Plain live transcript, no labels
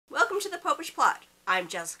to the Popish Plot. I'm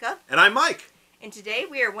Jessica. And I'm Mike. And today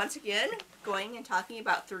we are once again going and talking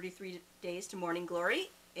about 33 Days to Morning Glory.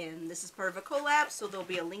 And this is part of a collab, so there'll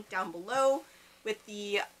be a link down below with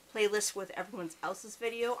the playlist with everyone else's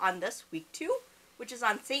video on this, week 2, which is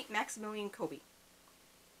on St. Maximilian Kolbe.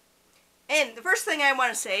 And the first thing I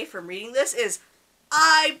want to say from reading this is,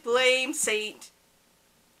 I blame Saint.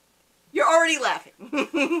 You're already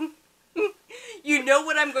laughing. You know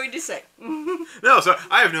what I'm going to say. No, so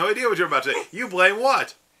I have no idea what you're about to say. You blame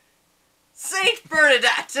what? Saint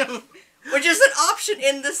Bernadette, which is an option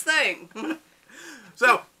in this thing.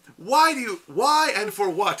 So, why and for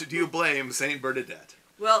what do you blame Saint Bernadette?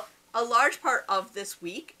 Well, a large part of this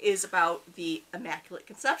week is about the Immaculate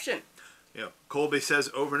Conception. You know, Kolbe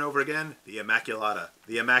says over and over again, the Immaculata,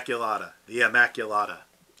 the Immaculata, the Immaculata.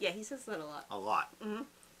 Yeah, he says that a lot. A lot. Mm-hmm.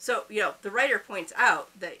 So, the writer points out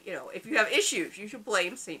that, if you have issues, you should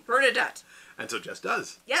blame Saint Bernadette. And so Jess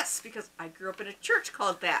does. Yes, because I grew up in a church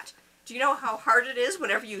called that. Do you know how hard it is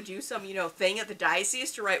whenever you do some, thing at the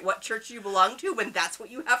diocese to write what church you belong to when that's what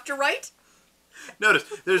you have to write? Notice,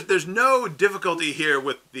 there's no difficulty here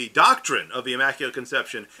with the doctrine of the Immaculate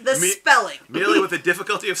Conception. The spelling. Merely with the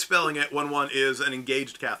difficulty of spelling it when one is an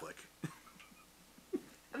engaged Catholic.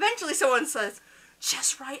 Eventually someone says,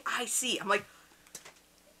 just write IC. I'm like,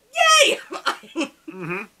 yay!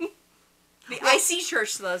 Mm-hmm. The IC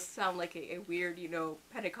church does sound like a weird,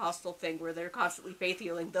 Pentecostal thing where they're constantly faith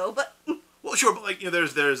healing, though, but... Well, sure, but,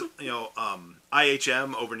 there's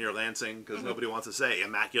IHM over near Lansing, because nobody wants to say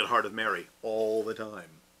Immaculate Heart of Mary all the time.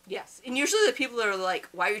 Yes, and usually the people that are like,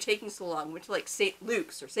 why are you taking so long? Went to, St.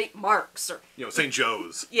 Luke's or St. Mark's or... St.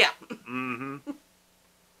 Joe's. Yeah. Mm-hmm.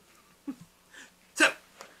 So,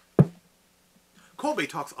 Kolbe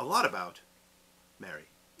talks a lot about Mary.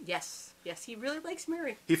 Yes, he really likes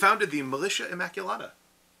Mary. He founded the Militia Immaculata,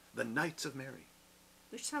 the Knights of Mary.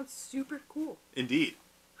 Which sounds super cool. Indeed.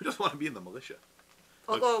 Who doesn't want to be in the militia?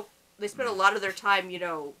 Although, they spend a lot of their time,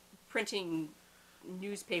 printing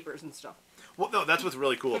newspapers and stuff. Well, no, that's what's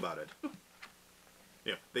really cool about it.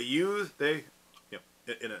 In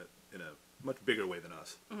a much bigger way than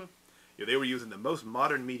us. Mm-hmm. They were using the most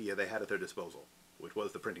modern media they had at their disposal, which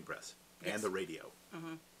was the printing press and the radio.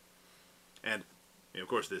 Mm-hmm. And of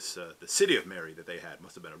course, this the City of Mary that they had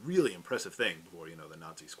must have been a really impressive thing before the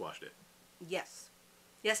Nazis squashed it.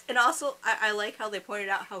 Yes, and also I like how they pointed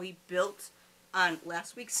out how he built on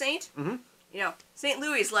last week's saint. Mm-hmm. St.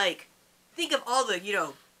 Louis like, think of all the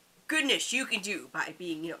goodness you can do by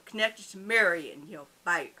being connected to Mary and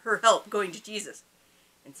by her help going to Jesus.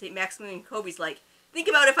 And St. Maximilian Kolbe's like, think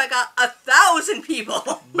about if I got 1,000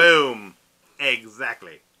 people. Boom,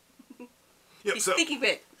 exactly. He's thinking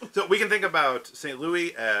big. So we can think about St.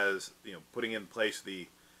 Louis as putting in place the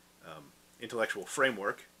intellectual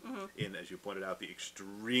framework in, as you pointed out, the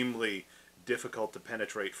extremely difficult to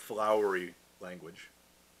penetrate flowery language,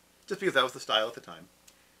 just because that was the style at the time.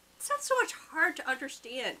 It's not so much hard to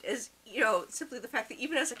understand as simply the fact that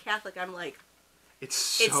even as a Catholic, I'm like,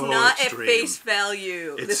 it's not extreme. At face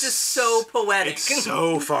value. This is so poetic. It's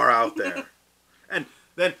so far out there. And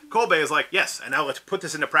then Kolbe is like, yes, and now let's put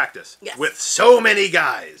this into practice. Yes. With so many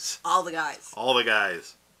guys. All the guys. All the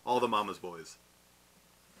guys. All the mama's boys.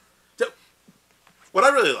 So, what I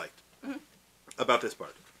really liked about this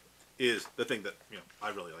part is the thing that, I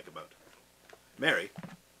really like about Mary.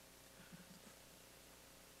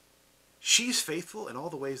 She's faithful in all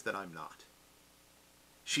the ways that I'm not.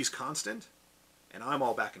 She's constant, and I'm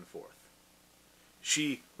all back and forth.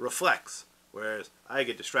 She reflects, whereas I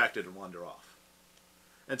get distracted and wander off.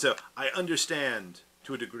 And so I understand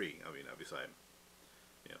to a degree. I mean, obviously I'm,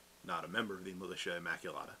 not a member of the Militia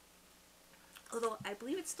Immaculata. Although I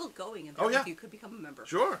believe it's still going, and you could become a member.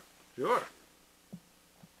 Sure.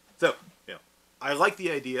 So, I like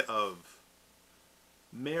the idea of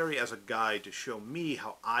Mary as a guide to show me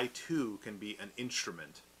how I too can be an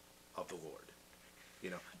instrument of the Lord.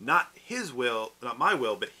 Not His will, not my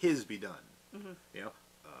will, but His be done. Mm-hmm.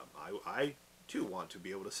 I too want to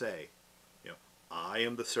be able to say, I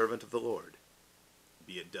am the servant of the Lord.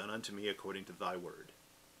 Be it done unto me according to thy word.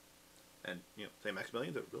 And, St.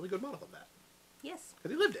 Maximilian's a really good model of that. Yes.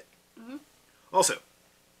 Because he lived it. Mm-hmm. Also,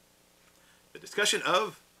 the discussion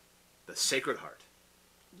of the Sacred Heart.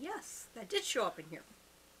 Yes, that did show up in here.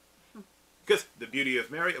 Because the beauty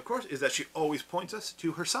of Mary, of course, is that she always points us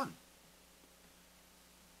to her son.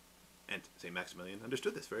 And St. Maximilian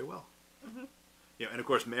understood this very well. Mm-hmm. And of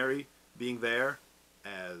course, Mary being there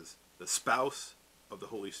as the spouse of the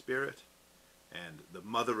Holy Spirit and the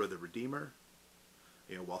mother of the Redeemer,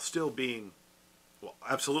 while still being,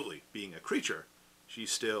 absolutely being a creature, she's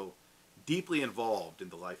still deeply involved in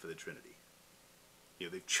the life of the Trinity.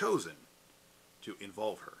 they've chosen to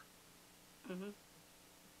involve her.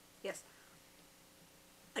 Yes.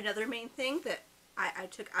 Another main thing that I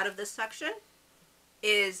took out of this section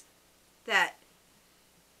is that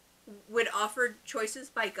when offered choices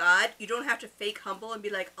by God, you don't have to fake humble and be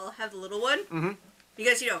like, I'll have the little one.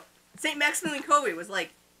 Because, St. Maximilian Kolbe was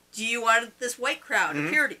like, do you want this white crown of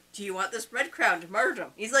purity? Do you want this rid crown of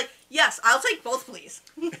martyrdom? He's like, yes, I'll take both, please.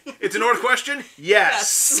 It's an North question?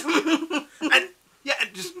 Yes. And, yeah,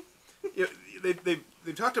 and just,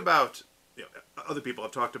 they've talked about, other people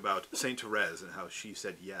have talked about Saint Therese and how she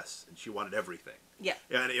said yes, and she wanted everything. Yeah.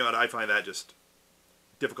 And, and I find that just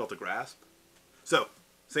difficult to grasp. So,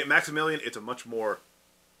 Saint Maximilian, it's a much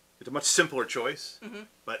simpler choice,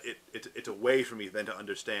 but it's a way for me then to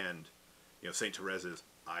understand, Saint Therese's,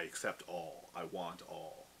 I accept all, I want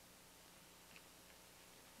all.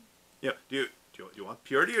 Do you want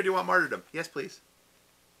purity or do you want martyrdom? Yes, please.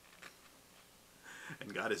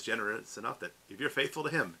 And God is generous enough that if you're faithful to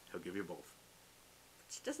Him, He'll give you both.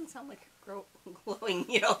 Which doesn't sound like a glowing,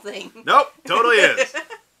 thing. Nope, totally is.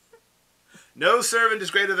 No servant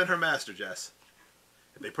is greater than her master, Jess.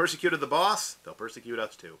 If they persecuted the boss, they'll persecute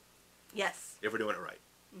us too. Yes. If we're doing it right.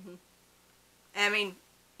 I mean,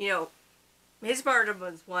 his martyrdom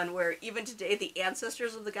was one where even today the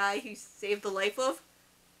ancestors of the guy who saved the life of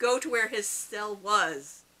go to where his cell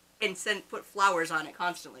was and put flowers on it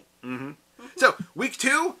constantly. So, week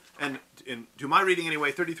 2, and to my reading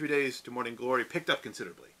anyway, 33 Days to Morning Glory picked up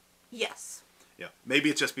considerably. Yes. Yeah, maybe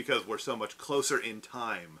it's just because we're so much closer in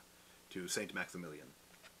time to Saint Maximilian.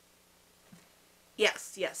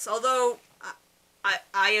 Yes. Although,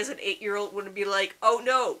 I as an 8-year-old wouldn't be like, oh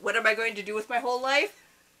no, what am I going to do with my whole life?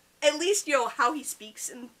 At least, how he speaks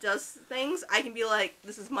and does things, I can be like,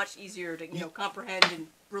 this is much easier to, comprehend and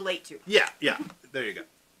relate to. Yeah, there you go.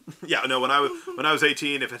 Yeah, no, when I was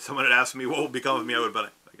 18, if someone had asked me what would become of me, I would have been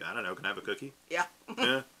like, I don't know, can I have a cookie? Yeah.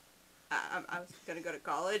 Yeah. I was going to go to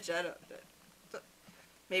college.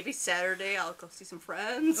 Maybe Saturday I'll go see some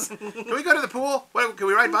friends. Can we go to the pool? Can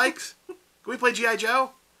we ride bikes? Can we play G.I.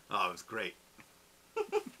 Joe? Oh, it was great.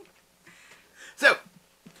 So,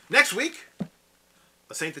 next week,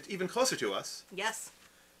 a saint that's even closer to us. Yes.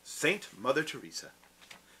 Saint Mother Teresa.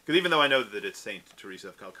 Because even though I know that it's Saint Teresa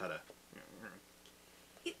of Calcutta.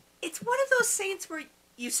 It's one of those saints where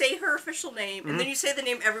you say her official name, and then you say the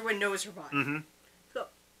name everyone knows her by. So,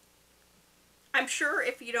 I'm sure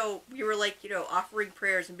if, we were like, offering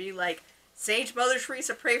prayers and being like, Saint Mother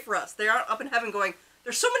Teresa, pray for us. They aren't up in heaven going,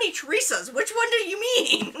 there's so many Teresas. Which one do you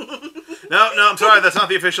mean? No, I'm sorry. That's not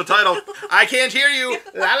the official title. I can't hear you.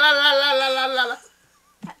 La la la la la la la.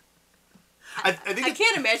 I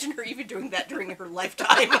can't imagine her even doing that during her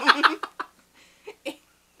lifetime.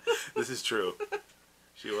 This is true.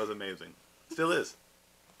 She was amazing. Still is.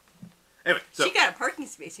 Anyway, so she got a parking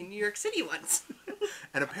space in New York City once.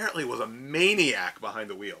 And apparently was a maniac behind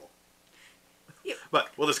the wheel. Yep. But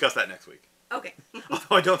we'll discuss that next week. Okay.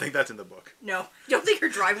 Although I don't think that's in the book. No, don't think her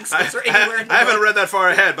driving skills are anywhere in the I haven't book. read that far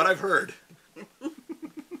ahead, but I've heard.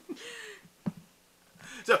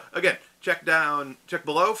 So, again, check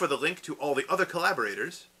below for the link to all the other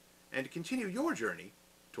collaborators and continue your journey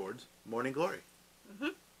towards morning glory.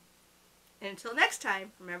 And until next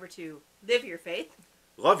time, remember to live your faith.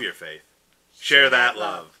 Love your faith. Share that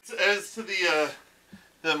love. As to the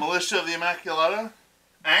Militia of the Immaculata,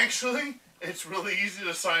 actually, it's really easy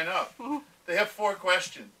to sign up. They have 4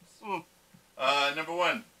 questions. Number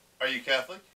 1, are you Catholic?